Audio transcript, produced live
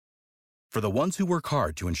For the ones who work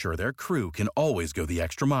hard to ensure their crew can always go the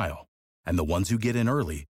extra mile, and the ones who get in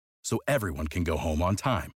early so everyone can go home on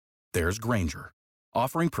time, there's Grainger,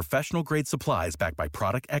 offering professional-grade supplies backed by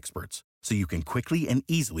product experts so you can quickly and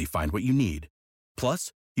easily find what you need.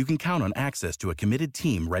 Plus, you can count on access to a committed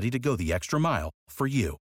team ready to go the extra mile for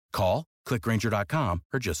you. Call, click Grainger.com,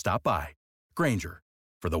 or just stop by. Grainger,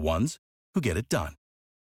 for the ones who get it done.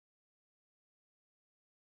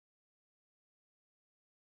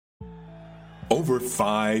 Over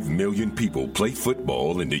 5 million people play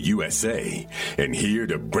football in the USA, and here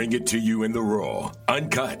to bring it to you in the raw,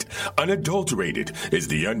 uncut, unadulterated is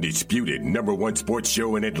the undisputed #1 sports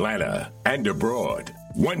show in Atlanta and abroad.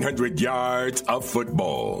 100 yards of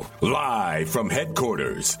football, live from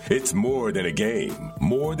headquarters. It's more than a game,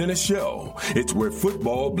 more than a show. It's where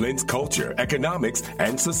football blends culture, economics,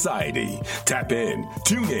 and society. Tap in,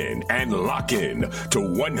 tune in, and lock in to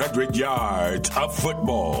 100 yards of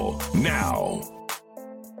football now.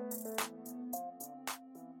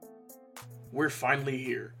 We're finally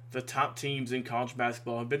here. The top teams in college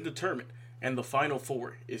basketball have been determined, and the Final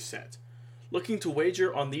Four is set. Looking to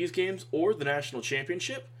wager on these games or the national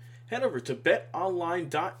championship? Head over to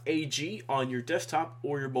betonline.ag on your desktop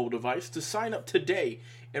or your mobile device to sign up today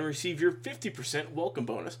and receive your 50% welcome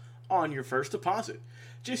bonus on your first deposit.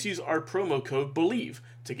 Just use our promo code BELIEVE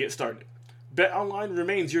to get started. BetOnline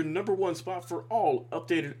remains your #1 spot for all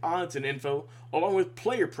updated odds and info, along with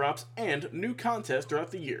player props and new contests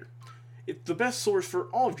throughout the year. It's the best source for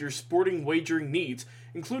all of your sporting wagering needs,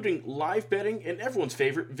 including live betting and everyone's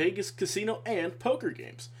favorite Vegas casino and poker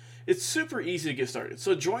games. It's super easy to get started,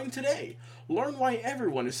 so join today. Learn why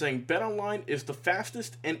everyone is saying BetOnline is the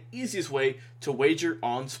fastest and easiest way to wager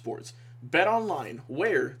on sports. BetOnline,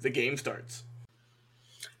 where the game starts.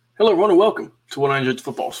 Hello everyone and welcome to 100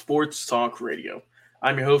 Football Sports Talk Radio.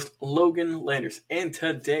 I'm your host, Logan Landers, and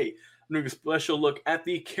today I'm doing a special look at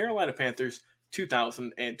the Carolina Panthers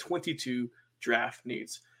 2022 draft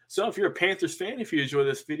needs. So if you're a Panthers fan, if you enjoy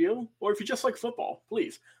this video, or if you just like football,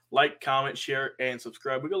 please like, comment, share, and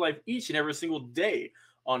subscribe. We go live each and every single day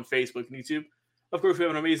on Facebook and YouTube. Of course, we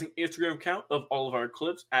have an amazing Instagram account of all of our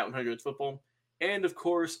clips at 100 Football. And of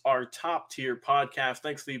course, our top tier podcast,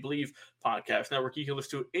 thanks to the Believe Podcast Network. You can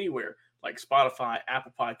listen to it anywhere like Spotify,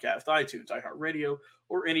 Apple Podcasts, iTunes, iHeartRadio,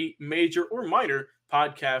 or any major or minor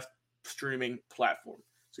podcast streaming platform.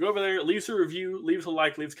 So go over there, leave us a review, leave us a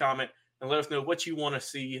like, leave us a comment, and let us know what you want to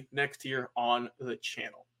see next year on the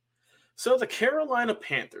channel. So the Carolina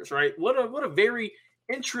Panthers, right? What a very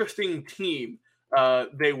interesting team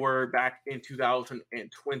they were back in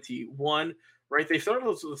 2021, right? They started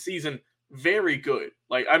the season very good.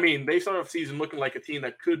 They started the season looking like a team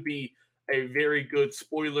that could be a very good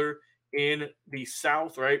spoiler in the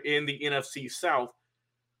South, right? In the NFC South,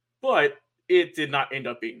 but it did not end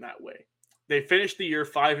up being that way. They finished the year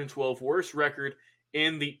 5-12, worst record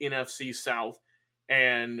in the NFC South,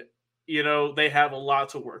 and they have a lot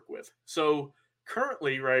to work with. So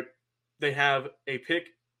currently, right, they have a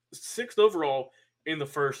pick 6th overall in the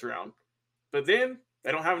first round, but then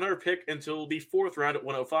they don't have another pick until the 4th round at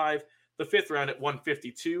 105, the 5th round at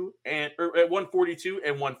 152 at 142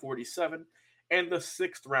 and 147, and the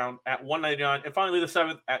 6th round at 199, and finally the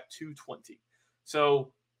 7th at 220.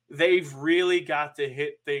 So they've really got to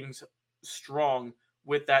hit things strong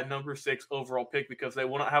with that number 6 overall pick because they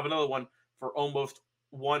will not have another one for almost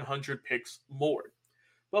 100 picks more.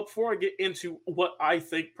 But before I get into what I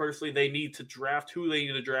think personally they need to draft, who they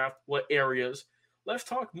need to draft, what areas, let's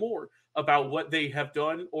talk more about what they have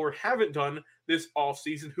done or haven't done this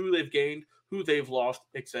offseason, who they've gained, who they've lost,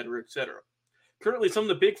 etc., etc. Currently, some of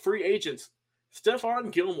the big free agents,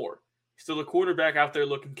 Stephon Gilmore, still a quarterback out there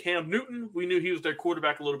looking. Cam Newton, we knew he was their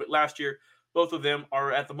quarterback a little bit last year. Both of them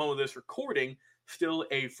are, at the moment of this recording, still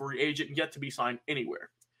a free agent, yet to be signed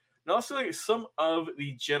anywhere. Now let's look at some of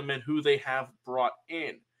the gentlemen who they have brought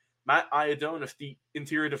in. Matt Ioannidis, the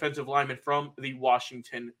interior defensive lineman from the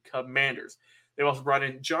Washington Commanders. They've also brought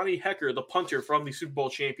in Johnny Hekker, the punter from the Super Bowl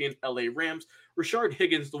champion LA Rams. Rashard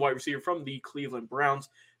Higgins, the wide receiver from the Cleveland Browns.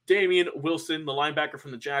 Damian Wilson, the linebacker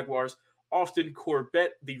from the Jaguars. Austin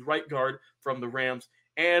Corbett, the right guard from the Rams.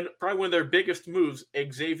 And probably one of their biggest moves,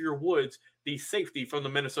 Xavier Woods, the safety from the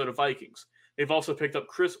Minnesota Vikings. They've also picked up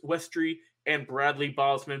Chris Westry and Bradley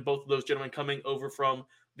Bosman, both of those gentlemen coming over from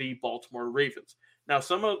the Baltimore Ravens. Now,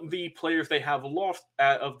 some of the players they have lost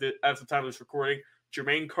as the time of this recording,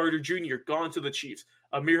 Jermaine Carter Jr. gone to the Chiefs.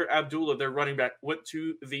 Amir Abdullah, their running back, went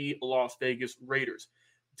to the Las Vegas Raiders.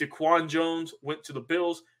 Daquan Jones went to the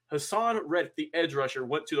Bills. Hassan Reddick, the edge rusher,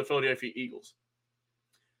 went to the Philadelphia Eagles.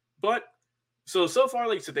 But so far,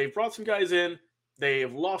 like I said, they've brought some guys in. They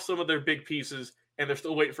have lost some of their big pieces, and they're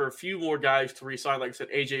still waiting for a few more guys to re-sign. Like I said,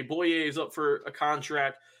 AJ Boye is up for a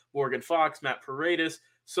contract, Morgan Fox, Matt Paredes,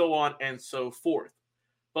 so on and so forth.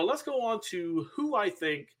 But let's go on to who I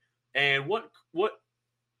think and what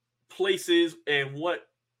places and what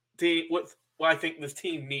I think this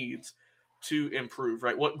team needs to improve,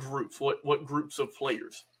 right? What groups of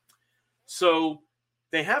players. So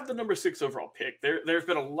they have the number 6 overall pick. There's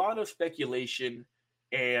been a lot of speculation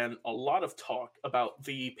and a lot of talk about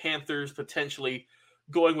the Panthers potentially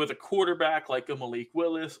going with a quarterback like a Malik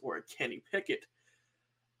Willis or a Kenny Pickett.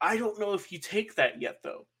 I don't know if you take that yet,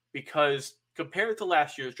 though, because compared to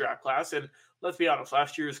last year's draft class, and let's be honest,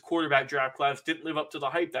 last year's quarterback draft class didn't live up to the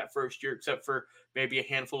hype that first year, except for maybe a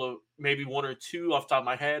handful of, maybe one or two off the top of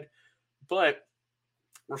my head. But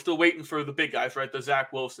we're still waiting for the big guys, right? The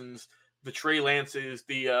Zach Wilsons, the Trey Lances,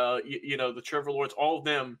 the Trevor Lawrence, all of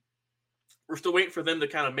them. We're still waiting for them to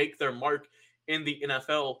kind of make their mark in the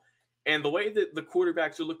NFL. And the way that the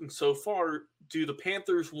quarterbacks are looking so far, do the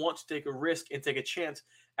Panthers want to take a risk and take a chance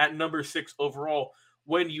at number 6 overall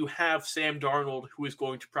when you have Sam Darnold, who is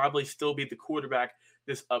going to probably still be the quarterback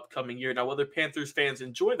this upcoming year? Now, whether Panthers fans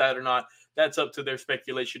enjoy that or not, that's up to their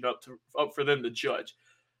speculation, up for them to judge.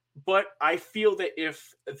 But I feel that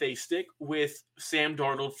if they stick with Sam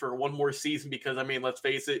Darnold for one more season, because, I mean, let's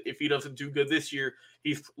face it, if he doesn't do good this year,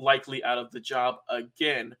 he's likely out of the job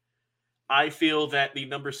again. I feel that the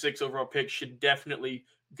number 6 overall pick should definitely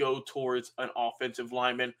go towards an offensive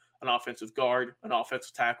lineman, an offensive guard, an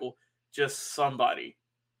offensive tackle, just somebody,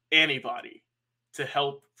 anybody, to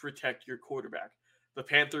help protect your quarterback. The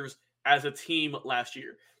Panthers, as a team last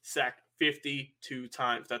year, sacked 52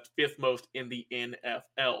 times. That's 5th most in the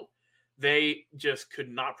NFL. They just could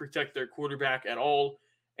not protect their quarterback at all.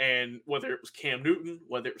 And whether it was Cam Newton,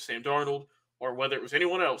 whether it was Sam Darnold, or whether it was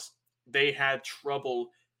anyone else, they had trouble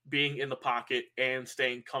being in the pocket and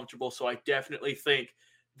staying comfortable. So I definitely think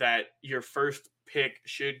that your first pick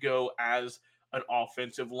should go as an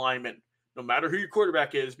offensive lineman, no matter who your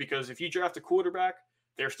quarterback is, because if you draft a quarterback,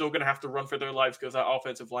 they're still going to have to run for their lives because that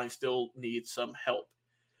offensive line still needs some help.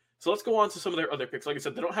 So let's go on to some of their other picks. Like I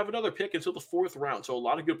said, they don't have another pick until the 4th round, so a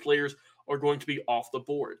lot of good players are going to be off the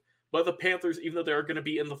board. But the Panthers, even though they're going to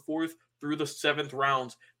be in the 4th through the 7th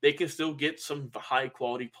rounds, they can still get some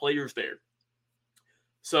high-quality players there.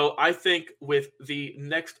 So I think with the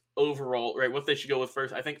next overall, right, what they should go with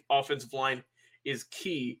first, I think offensive line is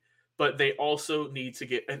key, but they also need to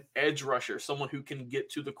get an edge rusher, someone who can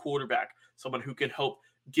get to the quarterback, someone who can help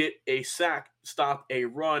get a sack, stop a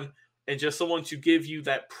run, and just someone to give you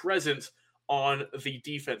that presence on the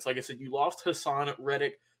defense. Like I said, you lost Hassan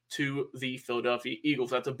Reddick to the Philadelphia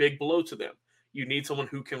Eagles. That's a big blow to them. You need someone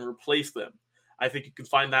who can replace them. I think you can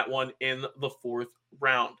find that one in the 4th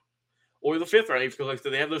round. Or the 5th round, because like I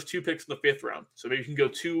said, they have those 2 picks in the 5th round. So maybe you can go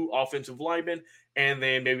 2 offensive linemen and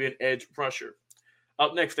then maybe an edge rusher.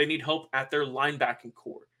 Up next, they need help at their linebacking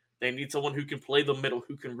core. They need someone who can play the middle,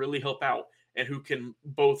 who can really help out, and who can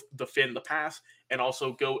both defend the pass and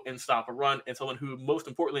also go and stop a run, and someone who, most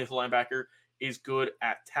importantly as a linebacker, is good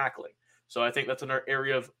at tackling. So I think that's another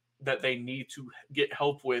area that they need to get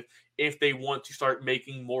help with if they want to start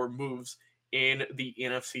making more moves in the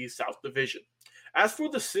NFC South Division. As for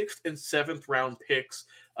the 6th and 7th round picks,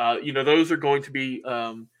 those are going to be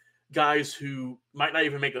guys who might not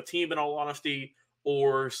even make the team, in all honesty,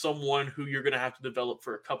 or someone who you're going to have to develop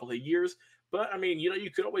for a couple of years. But, I mean,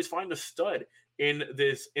 you could always find a stud in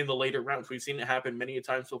the later rounds. We've seen it happen many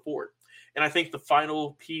times before. And I think the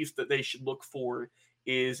final piece that they should look for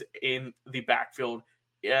is in the backfield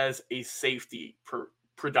as a safety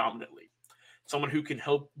predominantly. Someone who can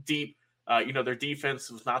help deep. Their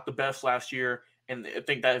defense was not the best last year, and I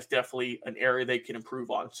think that is definitely an area they can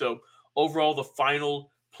improve on. So overall, the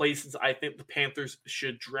final places I think the Panthers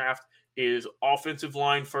should draft is offensive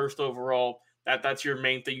line first overall. That's your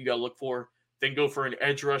main thing you got to look for. Then go for an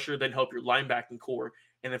edge rusher, then help your linebacking core,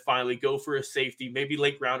 and then finally go for a safety, maybe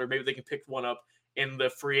late rounder, maybe they can pick one up in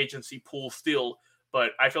the free agency pool still.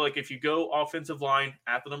 But I feel like if you go offensive line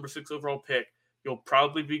at the number 6 overall pick, you'll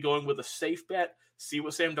probably be going with a safe bet, see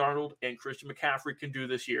what Sam Darnold and Christian McCaffrey can do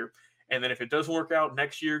this year. And then if it doesn't work out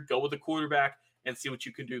next year, go with the quarterback and see what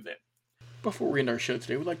you can do then. Before we end our show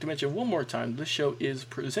today, we'd like to mention one more time, this show is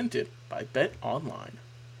presented by Bet Online.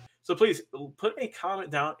 So please put a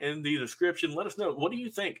comment down in the description. Let us know, what do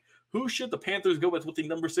you think? Who should the Panthers go with the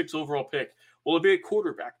number 6 overall pick? Will it be a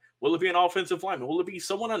quarterback? Will it be an offensive lineman? Will it be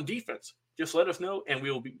someone on defense? Just let us know, and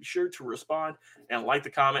we will be sure to respond and like the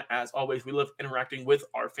comment. As always, we love interacting with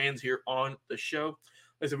our fans here on the show.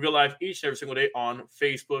 As we go live each and every single day on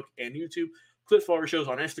Facebook and YouTube. Clips for our shows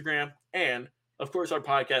on Instagram, and Of course, our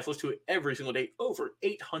podcast, listen to it every single day. Over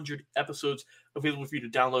 800 episodes available for you to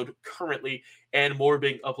download currently, and more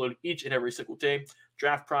being uploaded each and every single day.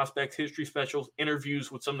 Draft prospects, history specials,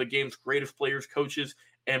 interviews with some of the game's greatest players, coaches,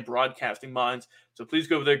 and broadcasting minds. So please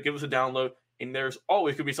go over there, give us a download, and there's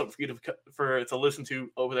always going to be something for you to listen to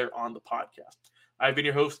over there on the podcast. I've been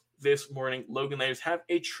your host this morning, Logan Landers. Have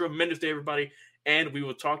a tremendous day, everybody, and we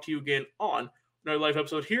will talk to you again on another live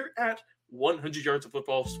episode here at 100 Yards of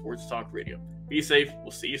Football Sports Talk Radio. Be safe.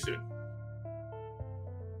 We'll see you soon.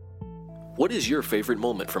 What is your favorite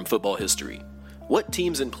moment from football history? What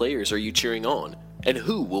teams and players are you cheering on? And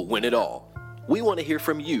who will win it all? We want to hear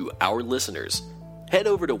from you, our listeners. Head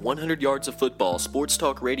over to 100 Yards of Football Sports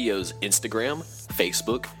Talk Radio's Instagram,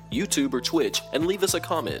 Facebook, YouTube, or Twitch and leave us a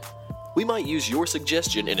comment. We might use your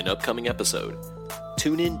suggestion in an upcoming episode.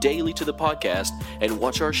 Tune in daily to the podcast and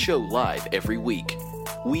watch our show live every week.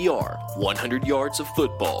 We are 100 Yards of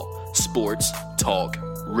Football Sports Talk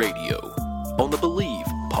Radio on the Believe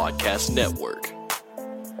Podcast Network.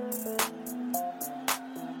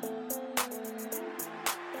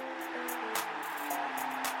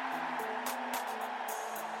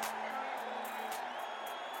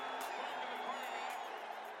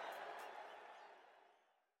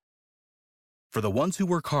 For the ones who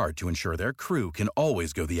work hard to ensure their crew can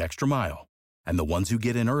always go the extra mile, and the ones who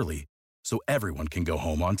get in early so everyone can go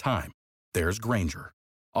home on time, there's Grainger,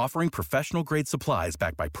 offering professional-grade supplies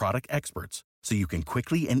backed by product experts so you can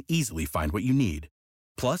quickly and easily find what you need.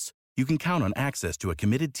 Plus, you can count on access to a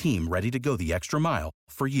committed team ready to go the extra mile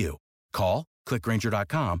for you. Call, click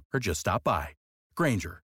Grainger.com, or just stop by.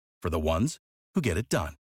 Grainger, for the ones who get it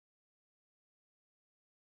done.